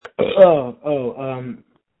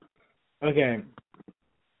Okay.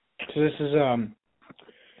 So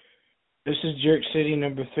this is Jerk City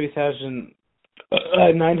number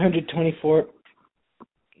 3,924,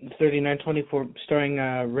 3924, starring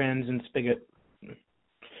Rans and Spigot.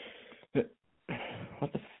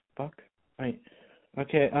 What the fuck? Right.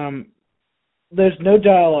 Okay. There's no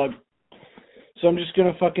dialogue, so I'm just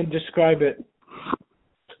gonna fucking describe it.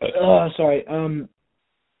 Sorry.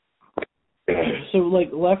 So like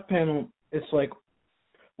left panel, it's like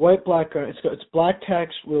white background. It's black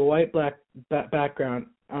text with a white black background.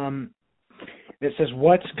 It says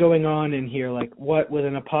what's going on in here, like what with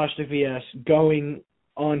an apostrophe s going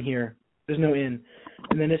on here. There's no in,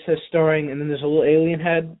 and then it says starring, and then there's a little alien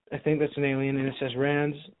head. I think that's an alien, and it says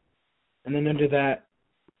Rands, and then under that,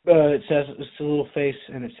 it says it's a little face,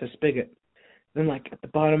 and it says Spigot. Then like at the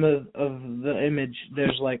bottom of the image,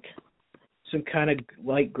 there's like some kind of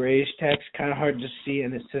light grayish text, kind of hard to see,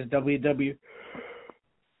 and it says WW.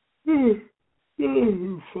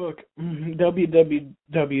 Fuck.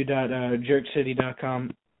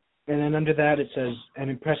 www.jerkcity.com, and then under that it says an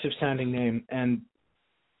impressive sounding name, and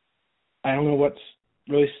I don't know what's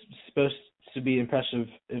really supposed to be impressive.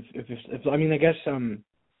 If I mean, I guess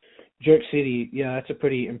Jerk City, yeah, that's a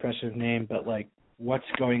pretty impressive name, but like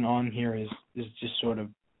what's going on here is just sort of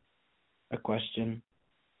a question.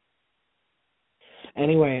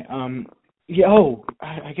 Anyway, yeah. Oh,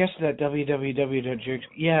 I guess that www.jerk.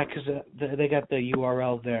 Yeah, because they got the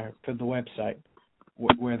URL there for the website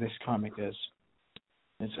where this comic is.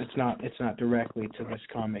 It's not directly to this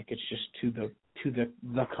comic. It's just to the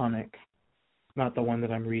comic, not the one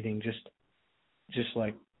that I'm reading. Just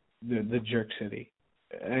like the Jerk City.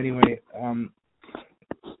 Anyway,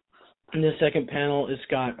 in the second panel, it's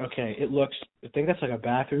got it looks. I think that's like a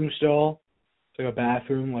bathroom stall. It's like a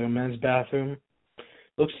bathroom, like a men's bathroom.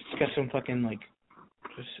 Looks, it's got some fucking like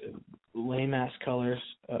just lame ass colors.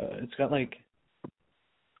 It's got like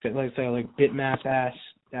bitmap ass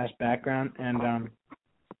background, and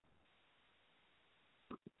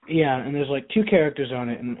yeah, and there's like two characters on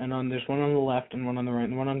it, and there's one on the left and one on the right.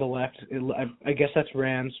 And the one on the left, I guess that's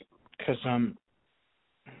Rands, because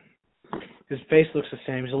his face looks the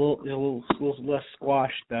same. He's a little less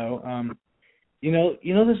squashed though. You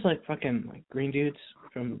know this like fucking like green dudes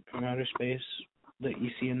from outer space that you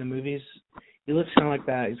see in the movies. He looks kind of like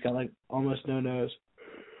that. He's got like almost no nose.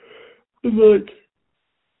 And like,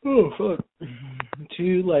 oh fuck,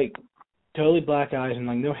 two like totally black eyes and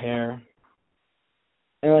like no hair.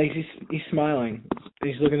 And like he's smiling.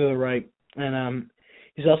 He's looking to the right, and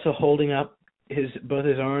he's also holding up both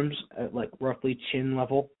his arms at like roughly chin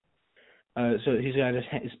level. So he's got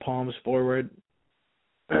his palms forward,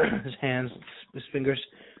 his hands, his fingers.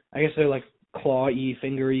 I guess they're like claw-y,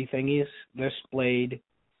 fingery thingies. They're splayed.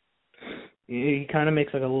 He kind of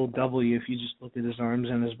makes like a little W if you just look at his arms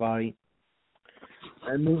and his body.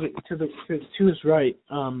 And move it to his right.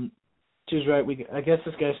 To his right, I guess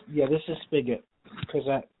this is Spigot, because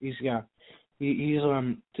he's to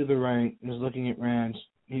the right. He's looking at Rands.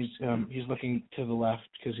 He's looking to the left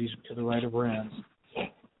because he's to the right of Rands.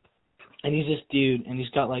 And he's this dude, and he's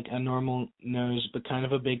got like a normal nose, but kind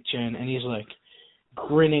of a big chin, and he's like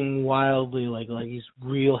grinning wildly, like he's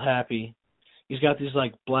real happy. He's got these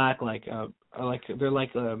like black, they're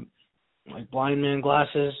like blind man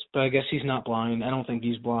glasses, but I guess he's not blind. I don't think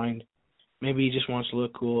he's blind. Maybe he just wants to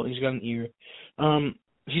look cool. He's got an ear.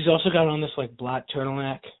 He's also got on this like black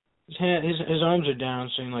turtleneck. His arms are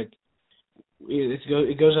down, so like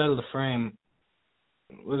it goes out of the frame.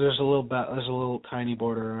 There's a little tiny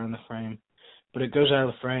border around the frame, but it goes out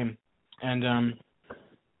of the frame, and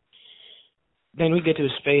then we get to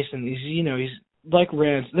his face, and he's like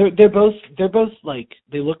Rands. They're both like,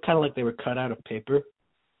 they look kind of like they were cut out of paper,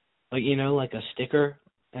 like like a sticker,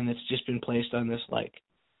 and it's just been placed on this like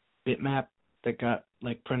bitmap that got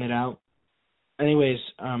like printed out. Anyways,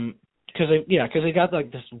 because they got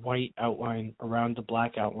like this white outline around the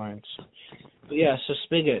black outlines. But yeah, so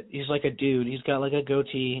Spigot, he's like a dude. He's got like a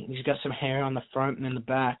goatee. He's got some hair on the front and in the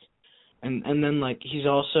back, and then like he's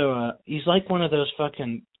also he's like one of those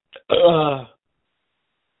fucking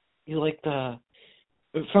you like the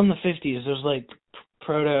from the 50s. There's like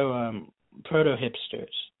proto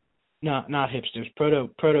hipsters, not hipsters, proto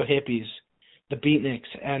hippies, the beatniks,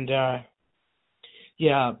 and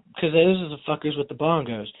yeah, because those are the fuckers with the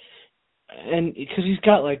bongos. And because he's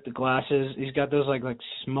got like the glasses, he's got those like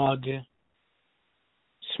smug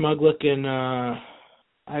looking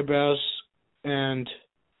eyebrows, and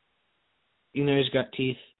he's got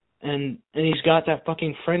teeth, and he's got that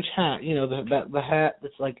fucking French hat, the hat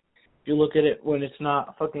that's like, if you look at it when it's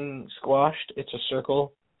not fucking squashed, it's a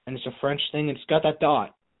circle, and it's a French thing, and it's got that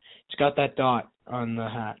dot. It's got that dot on the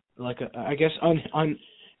hat, like I guess on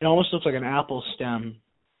it almost looks like an apple stem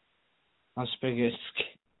on Spigot.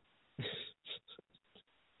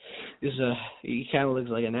 He kind of looks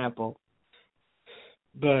like an apple,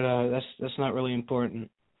 but that's not really important.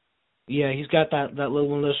 Yeah, he's got that little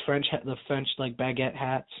one of those the French like baguette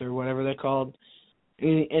hats or whatever they're called,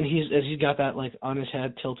 and he's got that like on his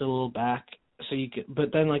head tilted a little back, so you could,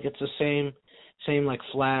 but then like it's the same like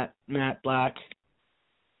flat matte black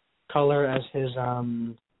color as his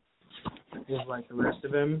like the rest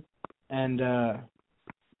of him, and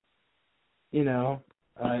you know,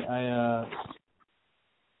 I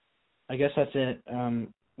guess that's it.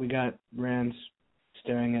 We got Rands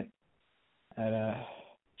staring at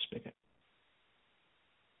Spigot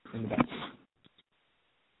in the back.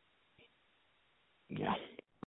 Yeah.